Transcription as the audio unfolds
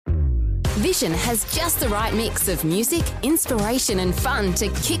Vision has just the right mix of music, inspiration and fun to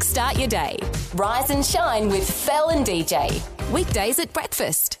kickstart your day. Rise and shine with Fel and DJ. Weekdays at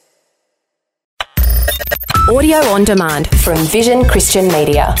breakfast. Audio on demand from Vision Christian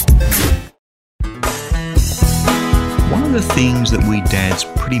Media. One of the things that we dads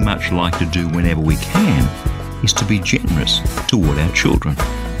pretty much like to do whenever we can is to be generous toward our children.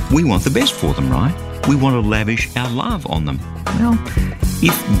 We want the best for them, right? We want to lavish our love on them. Well,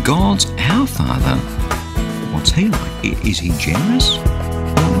 if God's our Father, what's He like? Is He generous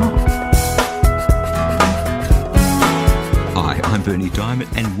or not? Hi, I'm Bernie Diamond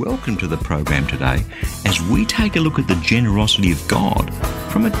and welcome to the program today as we take a look at the generosity of God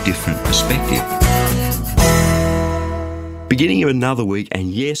from a different perspective. Beginning of another week,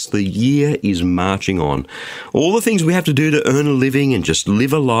 and yes, the year is marching on. All the things we have to do to earn a living and just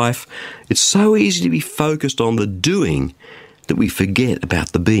live a life, it's so easy to be focused on the doing that we forget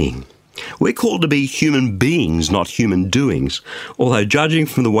about the being. We're called to be human beings, not human doings, although judging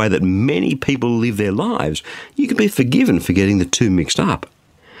from the way that many people live their lives, you can be forgiven for getting the two mixed up.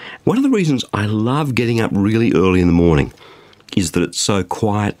 One of the reasons I love getting up really early in the morning is that it's so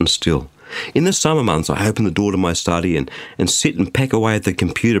quiet and still. In the summer months, I open the door to my study and sit and peck away at the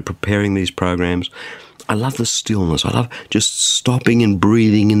computer preparing these programs. I love the stillness. I love just stopping and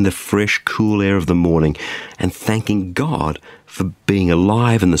breathing in the fresh, cool air of the morning and thanking God for being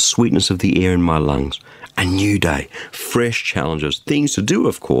alive and the sweetness of the air in my lungs. A new day, fresh challenges, things to do,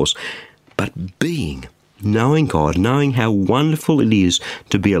 of course, but being, knowing God, knowing how wonderful it is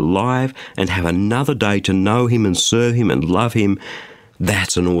to be alive and have another day to know Him and serve Him and love Him,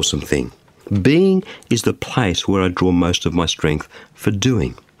 that's an awesome thing. Being is the place where I draw most of my strength for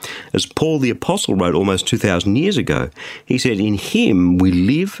doing. As Paul the Apostle wrote almost 2,000 years ago, he said, "In Him we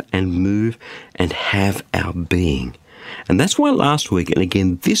live and move and have our being." And that's why last week and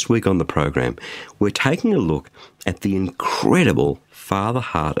again this week on the program, we're taking a look at the incredible Father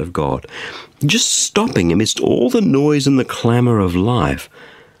heart of God, just stopping amidst all the noise and the clamour of life,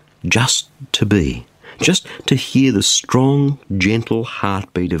 just to be. Just to hear the strong, gentle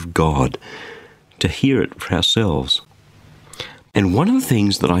heartbeat of God, to hear it for ourselves. And one of the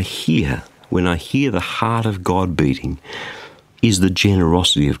things that I hear when I hear the heart of God beating is the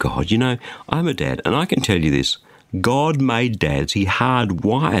generosity of God. You know, I'm a dad, and I can tell you this. God made dads. He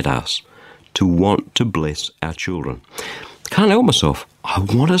hardwired us to want to bless our children. Can't help myself. I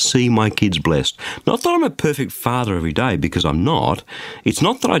want to see my kids blessed. Not that I'm a perfect father every day, because I'm not. It's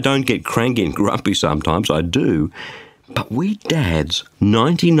not that I don't get cranky and grumpy sometimes. I do. But we dads,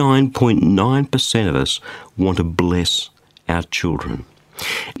 99.9% of us, want to bless our children.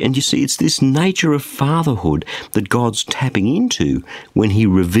 And you see, it's this nature of fatherhood that God's tapping into when He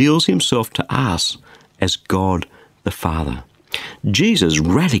reveals Himself to us as God the Father. Jesus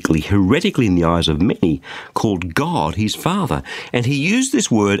radically, heretically in the eyes of many, called God His Father. And He used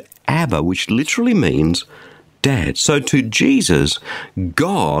this word Abba, which literally means dad. So to Jesus,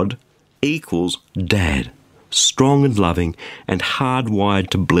 God equals dad, strong and loving and hardwired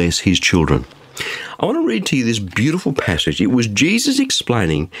to bless His children. I want to read to you this beautiful passage. It was Jesus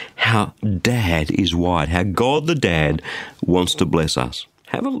explaining how dad is wired, how God the dad wants to bless us.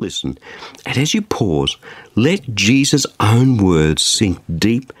 Have a listen, and as you pause, let Jesus' own words sink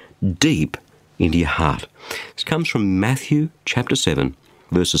deep, deep into your heart. This comes from Matthew chapter 7,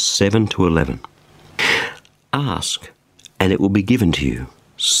 verses 7 to 11. Ask, and it will be given to you.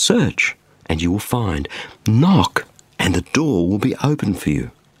 Search, and you will find. Knock, and the door will be opened for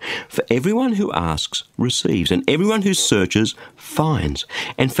you. For everyone who asks receives, and everyone who searches finds,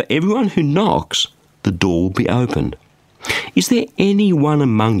 and for everyone who knocks, the door will be opened. Is there anyone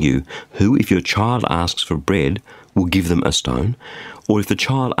among you who, if your child asks for bread, will give them a stone? Or if the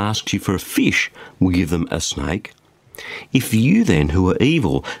child asks you for a fish, will give them a snake? If you then, who are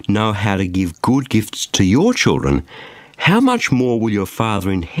evil, know how to give good gifts to your children, how much more will your Father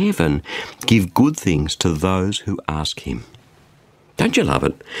in heaven give good things to those who ask Him? Don't you love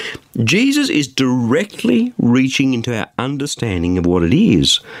it? Jesus is directly reaching into our understanding of what it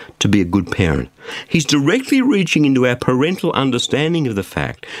is to be a good parent. He's directly reaching into our parental understanding of the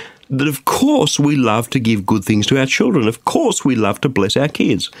fact that of course we love to give good things to our children. Of course we love to bless our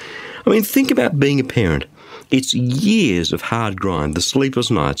kids. I mean, think about being a parent. It's years of hard grind, the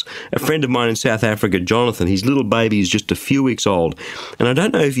sleepless nights. A friend of mine in South Africa, Jonathan, his little baby is just a few weeks old. And I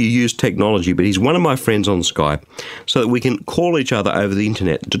don't know if you use technology, but he's one of my friends on Skype so that we can call each other over the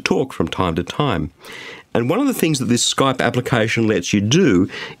internet to talk from time to time. And one of the things that this Skype application lets you do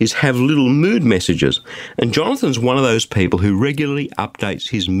is have little mood messages. And Jonathan's one of those people who regularly updates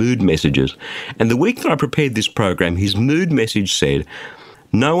his mood messages. And the week that I prepared this program, his mood message said,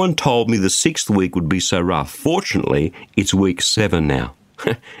 No one told me the 6th week would be so rough. Fortunately, it's week 7 now.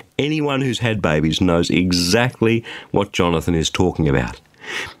 Anyone who's had babies knows exactly what Jonathan is talking about.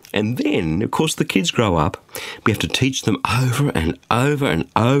 And then, of course, the kids grow up. We have to teach them over and over and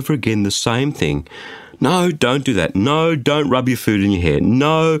over again the same thing. No, don't do that. No, don't rub your food in your hair.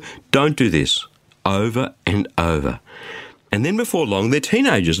 No, don't do this. Over and over. And then before long, they're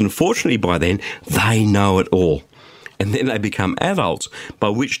teenagers, and fortunately by then, they know it all. And then they become adults, by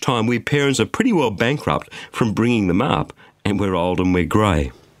which time we parents are pretty well bankrupt from bringing them up, and we're old and we're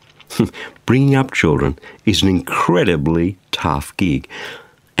grey. Bringing up children is an incredibly tough gig.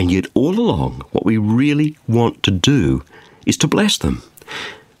 And yet all along, what we really want to do is to bless them.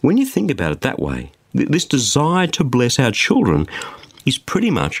 When you think about it that way, this desire to bless our children is pretty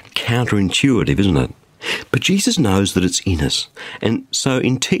much counterintuitive, isn't it? But Jesus knows that it's in us. And so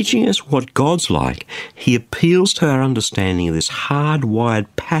in teaching us what God's like, he appeals to our understanding of this hardwired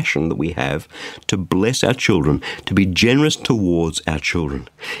passion that we have to bless our children, to be generous towards our children.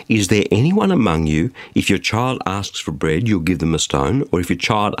 Is there anyone among you, if your child asks for bread, you'll give them a stone, or if your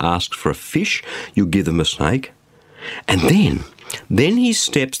child asks for a fish, you'll give them a snake? And then he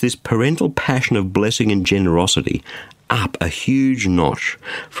steps this parental passion of blessing and generosity up a huge notch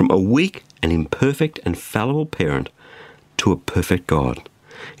from a weak and imperfect and fallible parent to a perfect God.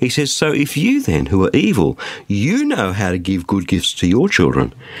 He says, so if you then, who are evil, you know how to give good gifts to your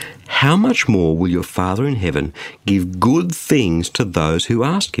children, how much more will your Father in heaven give good things to those who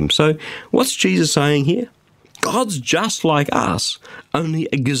ask him? So what's Jesus saying here? God's just like us, only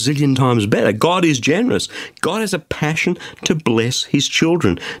a gazillion times better. God is generous. God has a passion to bless his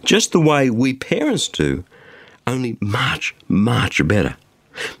children, just the way we parents do, only much, much better.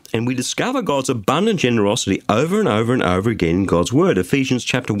 And we discover God's abundant generosity over and over and over again in God's Word. Ephesians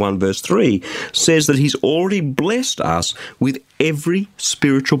chapter 1 verse 3 says that he's already blessed us with every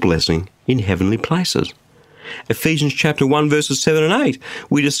spiritual blessing in heavenly places. Ephesians chapter 1 verses 7 and 8,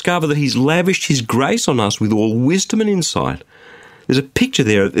 we discover that he's lavished his grace on us with all wisdom and insight. There's a picture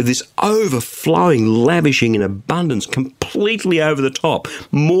there of this overflowing, lavishing in abundance, completely over the top,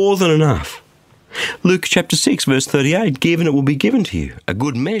 more than enough. Luke chapter 6 verse 38, given it will be given to you. A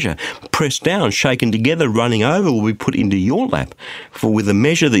good measure, pressed down, shaken together, running over, will be put into your lap. For with the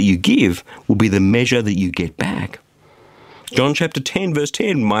measure that you give will be the measure that you get back. John chapter 10 verse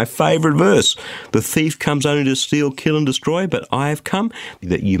 10, my favourite verse. The thief comes only to steal, kill and destroy, but I have come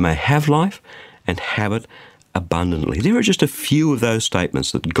that you may have life and have it abundantly. There are just a few of those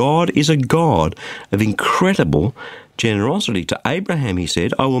statements that God is a God of incredible generosity. To Abraham, he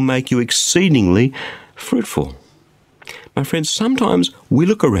said, I will make you exceedingly fruitful. My friends, sometimes we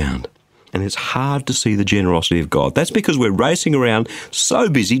look around and it's hard to see the generosity of God. That's because we're racing around so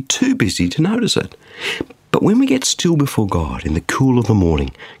busy, too busy to notice it. But when we get still before God in the cool of the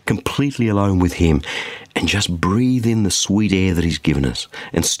morning, completely alone with him, and just breathe in the sweet air that he's given us,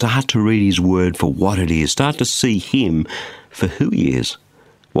 and start to read his word for what it is, start to see him for who he is,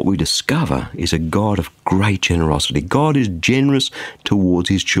 what we discover is a God of great generosity. God is generous towards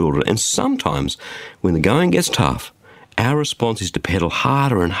his children. And sometimes when the going gets tough, our response is to pedal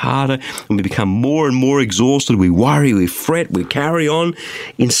harder and harder, and we become more and more exhausted. We worry, we fret, we carry on,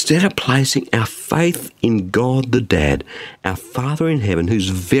 instead of placing our faith in God the Dad, our Father in heaven, whose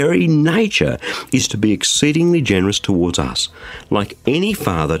very nature is to be exceedingly generous towards us, like any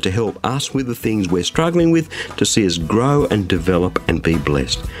father, to help us with the things we're struggling with, to see us grow and develop and be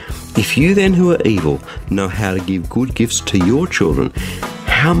blessed. If you then, who are evil, know how to give good gifts to your children,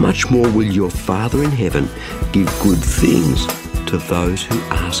 how much more will your Father in heaven give good things to those who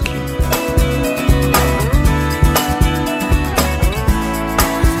ask him?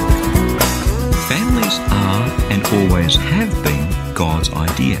 Families are and always have been God's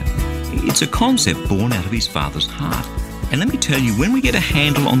idea. It's a concept born out of his Father's heart. And let me tell you, when we get a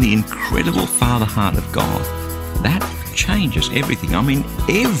handle on the incredible Father heart of God, that changes everything. I mean,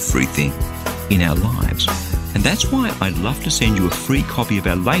 everything in our lives. And that's why I'd love to send you a free copy of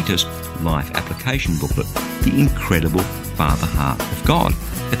our latest life application booklet, The Incredible Father Heart of God.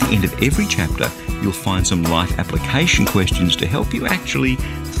 At the end of every chapter, you'll find some life application questions to help you actually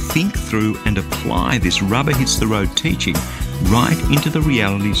think through and apply this rubber hits the road teaching right into the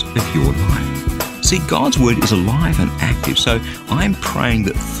realities of your life. See, God's Word is alive and active, so I'm praying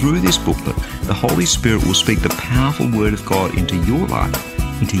that through this booklet, the Holy Spirit will speak the powerful Word of God into your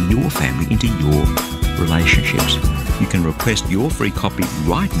life, into your family, into your relationships. You can request your free copy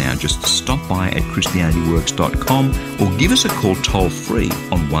right now. Just stop by at ChristianityWorks.com or give us a call toll free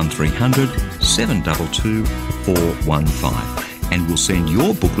on 1300 722 415, and we'll send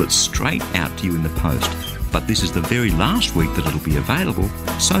your booklet straight out to you in the post. but this is the very last week that it'll be available,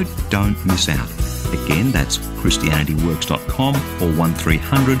 so don't miss out. Again, that's ChristianityWorks.com or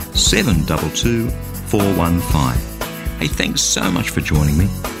 1300 722 415. Hey, thanks so much for joining me.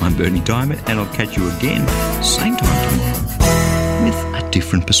 I'm Bernie Diamond, and I'll catch you again, same time tomorrow, with a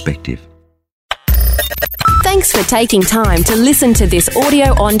different perspective. Thanks for taking time to listen to this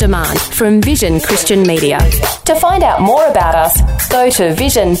audio on demand from Vision Christian Media. To find out more about us, go to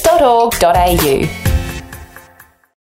vision.org.au.